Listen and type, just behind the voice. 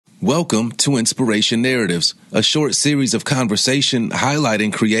Welcome to Inspiration Narratives, a short series of conversation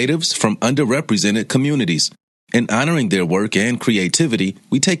highlighting creatives from underrepresented communities. In honoring their work and creativity,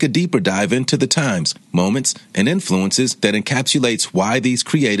 we take a deeper dive into the times, moments, and influences that encapsulates why these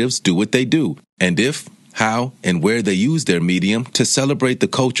creatives do what they do, and if, how, and where they use their medium to celebrate the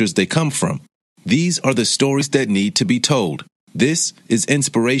cultures they come from. These are the stories that need to be told. This is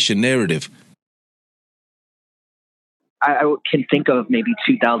Inspiration Narrative. I can think of maybe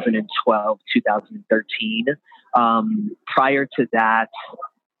 2012, 2013. Prior to that,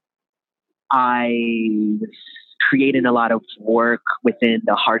 I was creating a lot of work within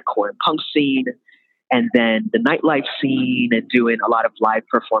the hardcore and punk scene, and then the nightlife scene, and doing a lot of live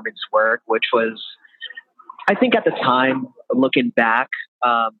performance work, which was, I think at the time, looking back,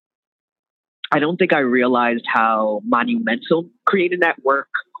 I don't think I realized how monumental creating that work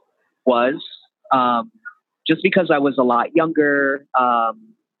was. Just because I was a lot younger,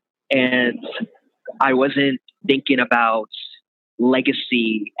 and I wasn't thinking about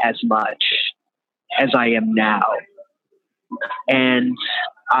legacy as much as I am now. And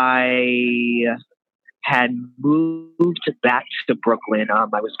I had moved back to Brooklyn. I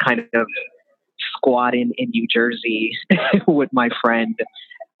was kind of squatting in New Jersey with my friend,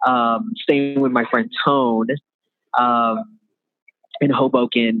 staying with my friend Tone, in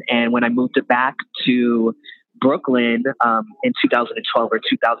Hoboken. And when I moved back to Brooklyn in 2012 or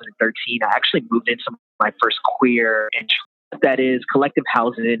 2013, I actually moved into my first queer interest. That is, collective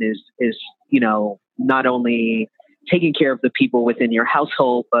housing is not only taking care of the people within your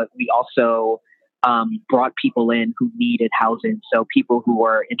household, but we also brought people in who needed housing. So people who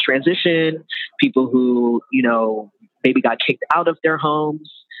were in transition, people who, maybe got kicked out of their homes,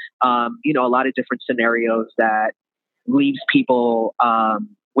 a lot of different scenarios that leaves people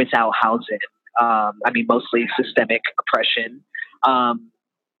without housing. Mostly systemic oppression.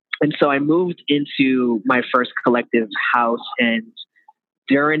 And so I moved into my first collective house. And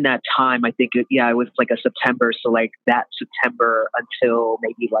during that time, I think, it was like a September. So like that September until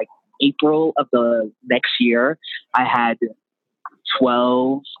maybe like April of the next year, I had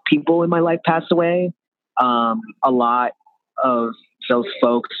 12 people in my life pass away. A lot of those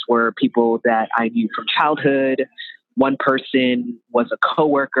folks were people that I knew from childhood. One person was a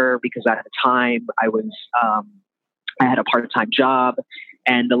coworker because at the time I had a part-time job.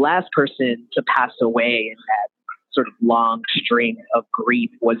 And the last person to pass away in that sort of long string of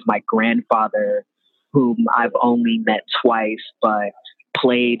grief was my grandfather, whom I've only met twice, but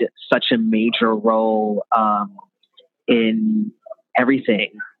played such a major role in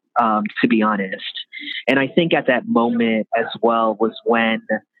everything, to be honest. And I think at that moment as well was when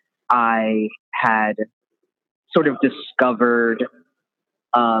I had sort of discovered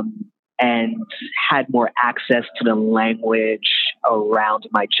and had more access to the language around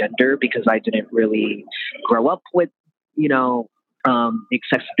my gender, because I didn't really grow up with,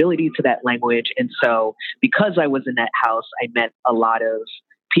 accessibility to that language. And so because I was in that house, I met a lot of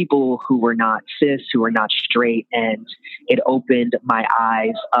people who were not cis, who were not straight, and it opened my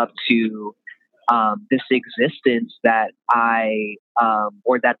eyes up to this existence that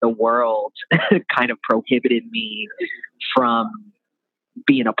or that the world kind of prohibited me from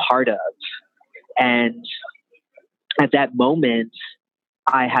being a part of. And at that moment,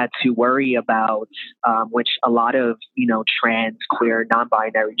 I had to worry about, which a lot of, trans, queer,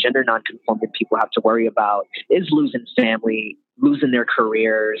 non-binary, gender non-conforming people have to worry about, is losing family, losing their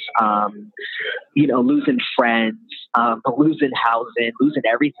careers, losing friends, losing housing, losing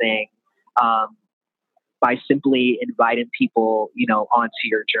everything, by simply inviting people, onto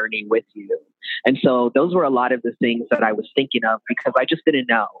your journey with you. And so those were a lot of the things that I was thinking of, because I just didn't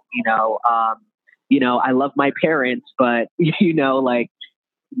know, I love my parents, but,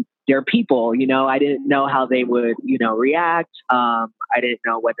 they're people, I didn't know how they would, react. I didn't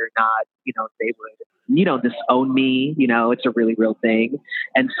know whether or not, they would, disown me, it's a really real thing.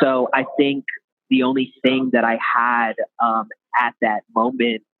 And so I think the only thing that I had at that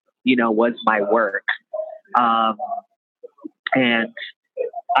moment, was my work. And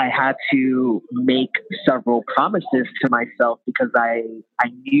I had to make several promises to myself, because I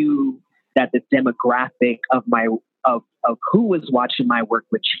knew that the demographic of who was watching my work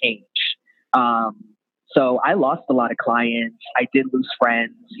would change. So I lost a lot of clients. I did lose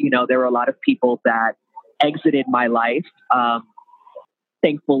friends. There were a lot of people that exited my life,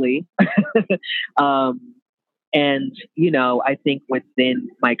 thankfully. And, I think within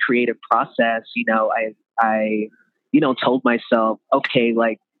my creative process, I told myself, okay,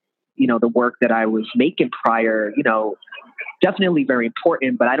 the work that I was making prior, definitely very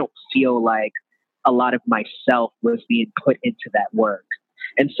important, but I don't feel like a lot of myself was being put into that work.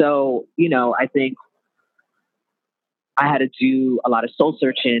 And so, I think I had to do a lot of soul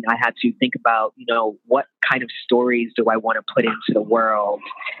searching. I had to think about, what kind of stories do I want to put into the world?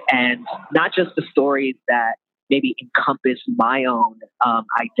 And not just the stories that maybe encompass my own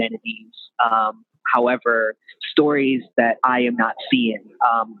identities. However, stories that I am not seeing.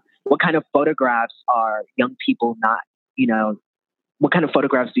 What kind of photographs are young people not, what kind of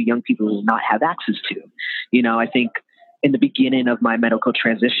photographs do young people not have access to? I think in the beginning of my medical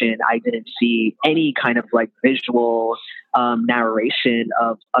transition, I didn't see any kind of like visual narration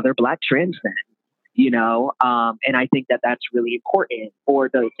of other Black trans men, and I think that that's really important. Or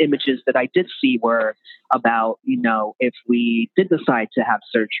the images that I did see were about, if we did decide to have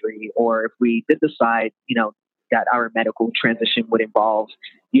surgery, or if we did decide, that our medical transition would involve,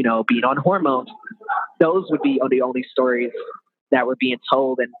 being on hormones, those would be the only stories that were being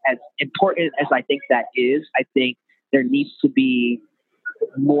told. And as important as I think that is, I think there needs to be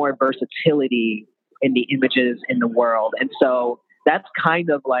more versatility in the images in the world. And so that's kind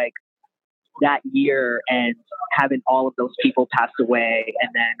of like that year, and having all of those people pass away,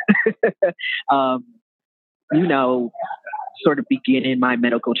 and then, sort of beginning my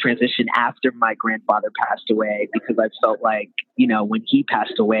medical transition after my grandfather passed away, because I felt like, when he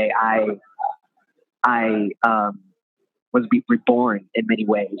passed away, I was reborn in many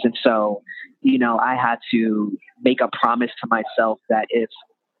ways. And so, I had to make a promise to myself that if,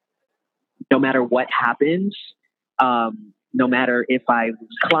 no matter what happens, no matter if I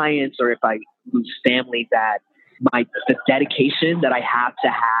lose clients or if I lose family, that the dedication that I have to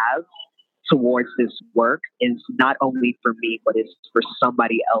have towards this work is not only for me, but it's for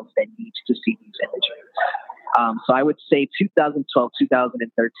somebody else that needs to see these images. So I would say 2012,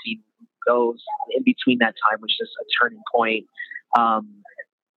 2013, those in between that time was just a turning point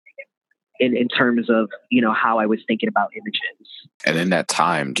in terms of, how I was thinking about images. And in that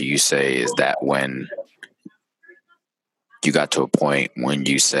time, do you say, is that when you got to a point when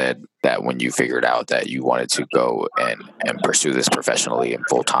you said that when you figured out that you wanted to go and pursue this professionally and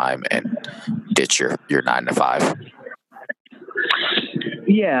full time and ditch your 9 to 5?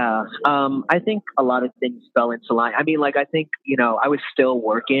 Yeah. I think a lot of things fell into line. I mean, like, I think, I was still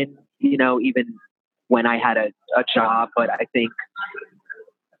working, even when I had a job, but I think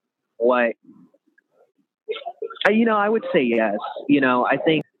I would say yes. I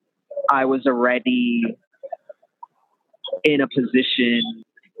think I was already in a position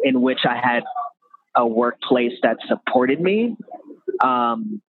in which I had a workplace that supported me.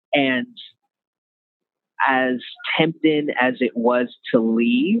 And as tempting as it was to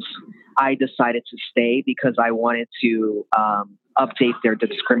leave, I decided to stay because I wanted to update their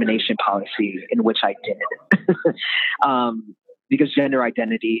discrimination policy, in which I did. Because gender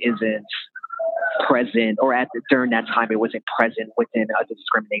identity isn't present, or during that time, it wasn't present within a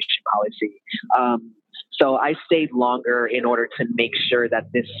discrimination policy. So I stayed longer in order to make sure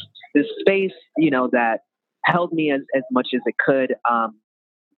that this space, that held me as much as it could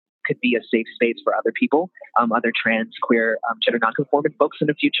be a safe space for other people, other trans, queer, gender nonconforming folks in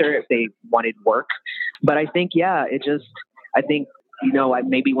the future if they wanted work. But I think,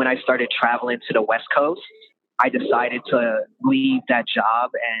 maybe when I started traveling to the West Coast, I decided to leave that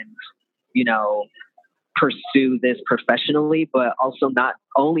job and, pursue this professionally, but also not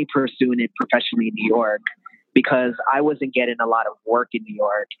only pursuing it professionally in New York, because I wasn't getting a lot of work in New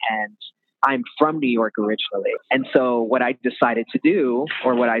York, and I'm from New York originally. And so what I decided to do,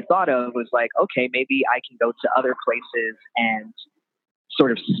 or what I thought of, was like, okay, maybe I can go to other places and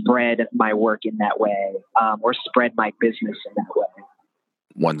sort of spread my work in that way, or spread my business in that way.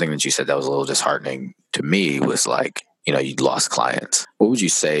 One thing that you said that was a little disheartening to me was like, you'd lost clients. What would you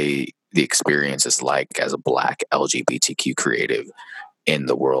say the experience is like as a Black LGBTQ creative in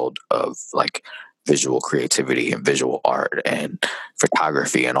the world of like visual creativity and visual art and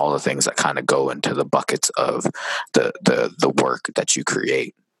photography and all the things that kind of go into the buckets of the work that you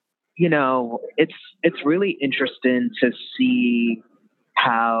create? It's really interesting to see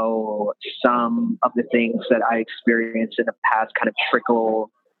how some of the things that I experienced in the past kind of trickle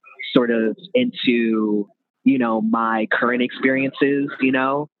sort of into, my current experiences.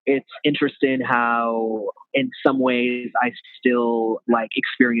 It's interesting how in some ways I still like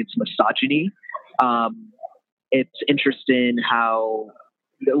experience misogyny. It's interesting how,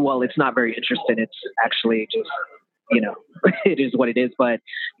 well, it's not very interesting. It's actually just, it is what it is, but,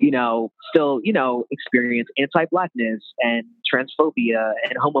 still, experience anti-Blackness and transphobia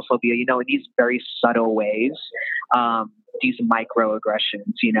and homophobia, in these very subtle ways, these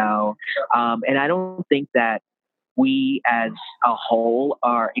microaggressions, and I don't think that we as a whole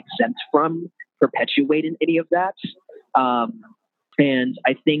are exempt from perpetuating any of that. And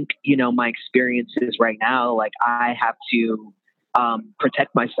I think, my experiences right now, like I have to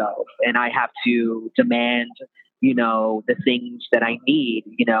protect myself and I have to demand, the things that I need.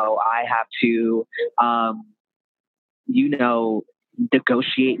 I have to, you know,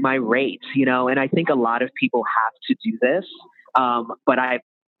 negotiate my rates, and I think a lot of people have to do this. But I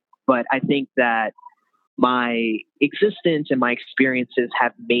think that my existence and my experiences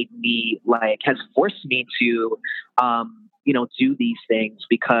have made me has forced me to, do these things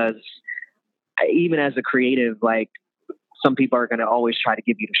because even as a creative, like some people are going to always try to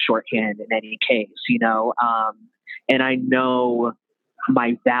give you the shorthand in any case, and I know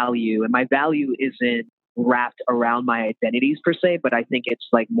my value, and my value isn't wrapped around my identities per se, but I think it's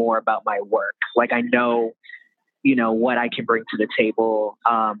like more about my work. Like I know, what I can bring to the table.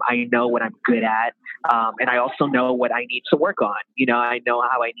 I know what I'm good at. And I also know what I need to work on. I know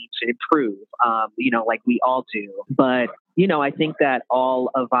how I need to improve, like we all do. But, I think that all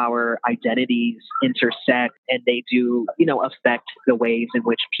of our identities intersect and they do, affect the ways in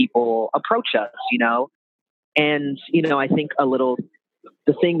which people approach us. And, I think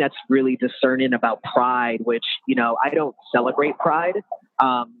the thing that's really discerning about Pride, which, I don't celebrate Pride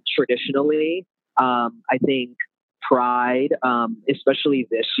traditionally. I think Pride, especially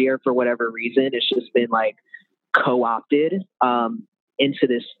this year, for whatever reason, it's just been like co-opted into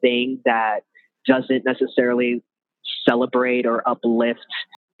this thing that doesn't necessarily celebrate or uplift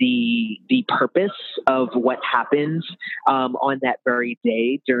the purpose of what happens on that very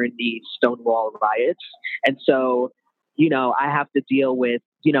day during the Stonewall riots. And so, I have to deal with,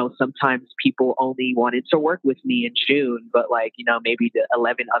 sometimes people only wanted to work with me in June, but maybe the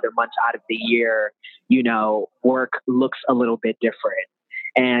 11 other months out of the year, work looks a little bit different.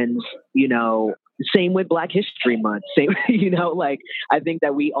 And, same with Black History Month. Same, I think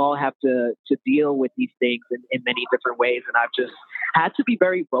that we all have to deal with these things in many different ways. And I've just had to be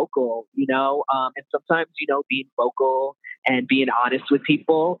very vocal, and sometimes, being vocal and being honest with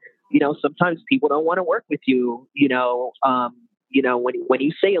people, sometimes people don't want to work with you, when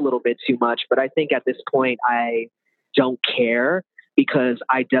you say a little bit too much. But I think at this point, I don't care because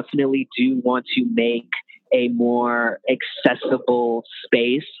I definitely do want to make a more accessible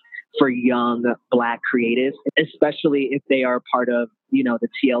space for young Black creatives, especially if they are part of, the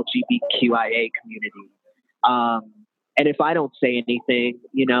TLGBTQIA community. And if I don't say anything,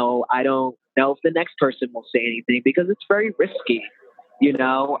 I don't know if the next person will say anything because it's very risky.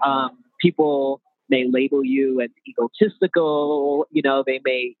 People may label you as egotistical, they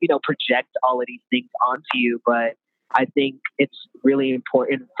may, project all of these things onto you, but I think it's really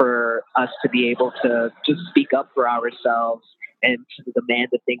important for us to be able to just speak up for ourselves and to demand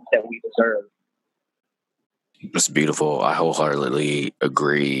the things that we deserve. It's beautiful. I wholeheartedly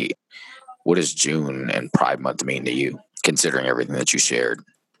agree. What does June and Pride Month mean to you, considering everything that you shared?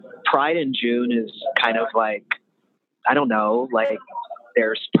 Pride in June is kind of like, I don't know, like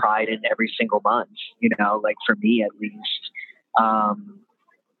there's pride in every single month, like for me at least.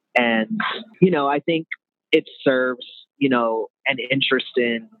 And, I think it serves, an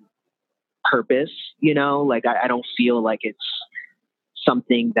interesting purpose, like I don't feel like it's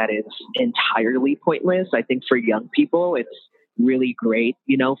something that is entirely pointless. I think for young people, it's really great,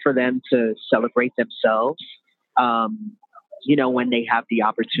 for them to celebrate themselves, when they have the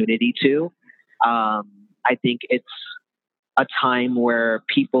opportunity to. I think it's a time where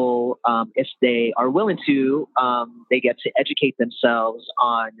people, if they are willing to, they get to educate themselves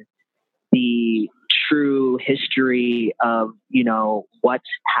on the true history of, what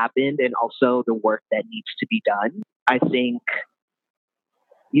happened and also the work that needs to be done. I think,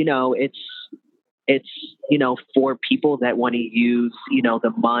 it's, for people that want to use,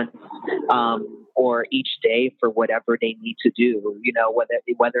 the month, or each day for whatever they need to do,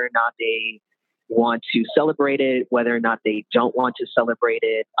 whether or not they want to celebrate it, whether or not they don't want to celebrate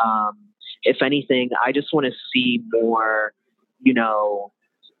it. If anything, I just want to see more,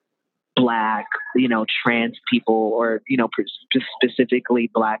 Black, trans people or, just specifically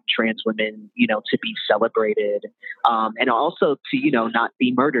Black trans women, to be celebrated. And also to, not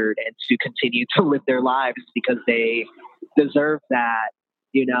be murdered and to continue to live their lives because they deserve that,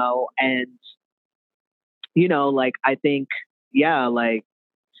 and, I think, yeah,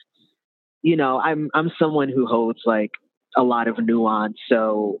 I'm someone who holds like a lot of nuance.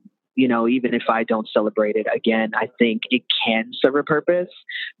 So, even if I don't celebrate it again, I think it can serve a purpose.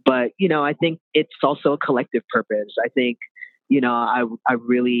 But, I think it's also a collective purpose. I think, I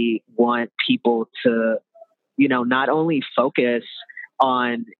really want people to, not only focus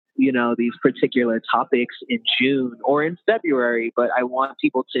on, these particular topics in June or in February, but I want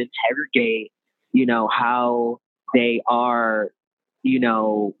people to interrogate, how they are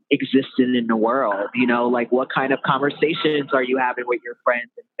existed in the world. Like what kind of conversations are you having with your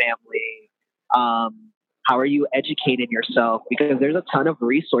friends and family? How are you educating yourself? Because there's a ton of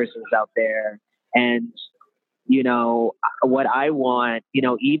resources out there. And, what I want,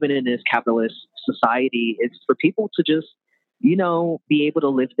 even in this capitalist society, is for people to just, be able to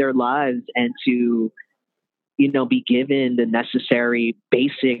live their lives and to, be given the necessary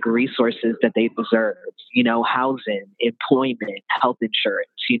basic resources that they deserve, housing, employment, health insurance,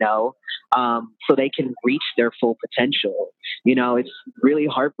 so they can reach their full potential. It's really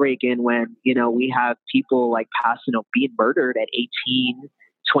heartbreaking when, we have people like being murdered at 18,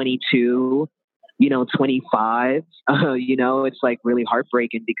 22, 25. It's like really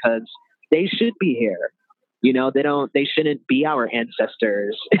heartbreaking because they should be here. They shouldn't be our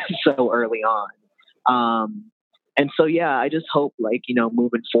ancestors so early on. And so, yeah, I just hope, like,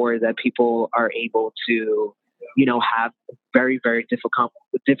 moving forward that people are able to, have very, very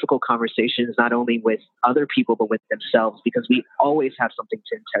difficult conversations, not only with other people, but with themselves, because we always have something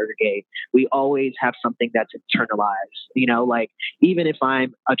to interrogate. We always have something that's internalized, like, even if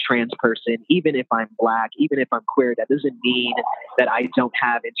I'm a trans person, even if I'm Black, even if I'm queer, that doesn't mean that I don't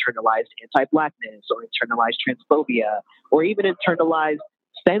have internalized anti-Blackness or internalized transphobia or even internalized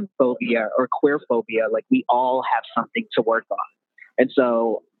femphobia or queer phobia. Like, we all have something to work on. And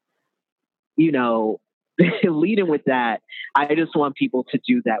so, leading with that, I just want people to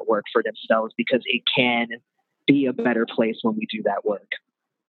do that work for themselves, because it can be a better place when we do that work.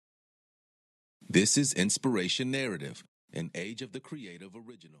 This is Inspiration Narrative, an Age of the Creative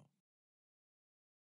original.